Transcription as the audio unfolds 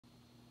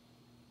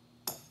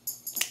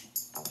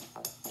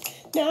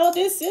Now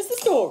this is the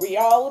story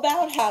all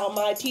about how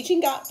my teaching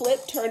got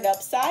flipped, turned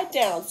upside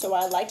down. So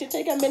I'd like to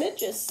take a minute,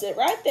 just sit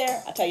right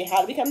there. I'll tell you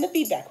how to become the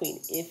feedback queen,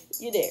 if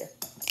you dare.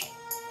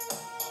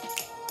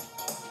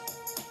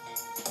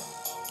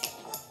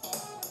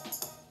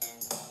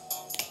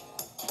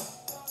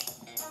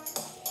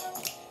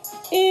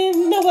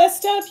 In the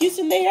west of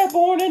Houston, they are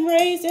born and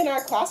raised. In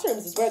our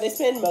classrooms is where they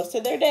spend most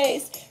of their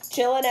days.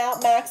 Chilling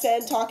out,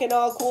 maxing, talking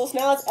all cool. So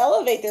now let's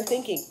elevate their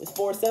thinking with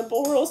 4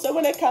 simple rules. So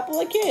when a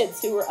couple of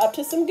kids who are up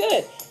to some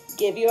good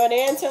give you an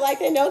answer like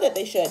they know that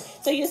they should.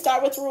 So you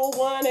start with rule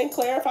 1 and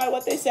clarify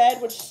what they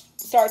said, which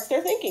starts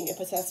their thinking. It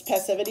puts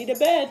passivity to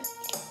bed.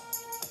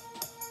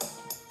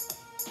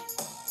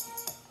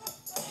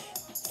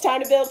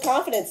 Time to build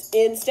confidence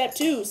in step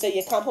 2. So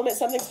you compliment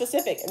something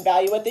specific and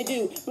value what they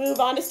do.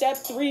 Move on to step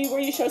 3, where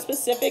you show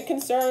specific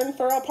concern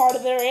for a part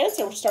of their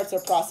answer, which starts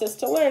their process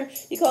to learn.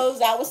 You close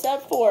out with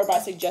step 4 by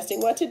suggesting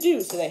what to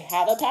do so they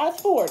have a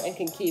path forward and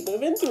can keep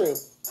moving through.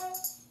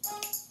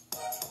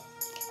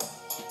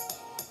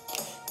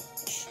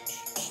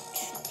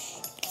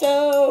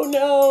 So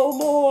no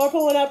more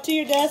pulling up to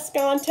your desk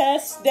on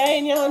test day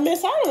and yelling,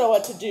 "Miss, I don't know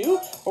what to do,"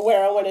 or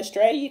where I went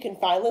astray. You can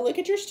finally look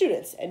at your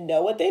students and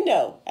know what they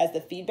know as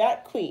the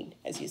feedback queen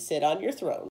as you sit on your throne.